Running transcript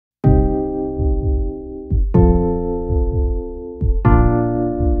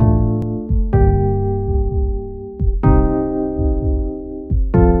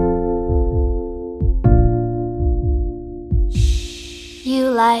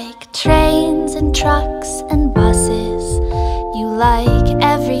like trains and trucks and buses. You like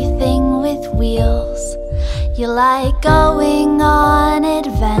everything with wheels. You like going on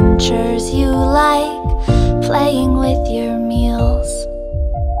adventures. You like playing with your meals.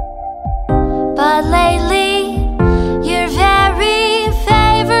 But lately, your very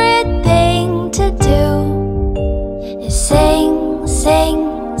favorite thing to do is sing, sing,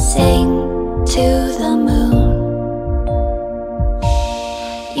 sing to the moon.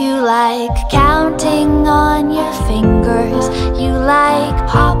 You like counting on your fingers. You like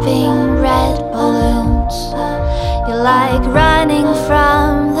popping red balloons. You like running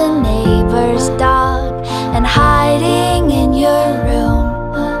from the neighbor's dog and hiding in your room.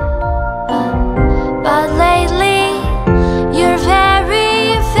 But lately, your very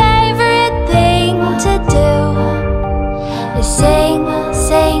favorite thing to do is sing,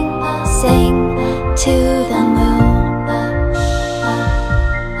 sing, sing to the moon.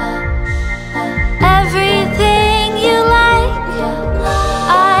 Everything you like,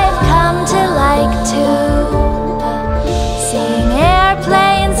 I've come to like too. Seeing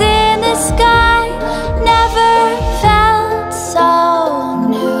airplanes in the sky never felt so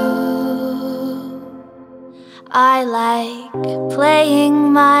new. I like playing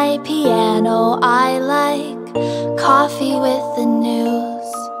my piano. I like coffee with the news.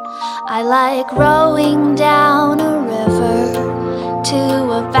 I like rowing down a river to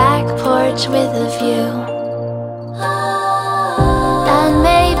a back porch with a view. And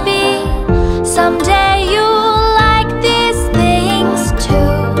maybe someday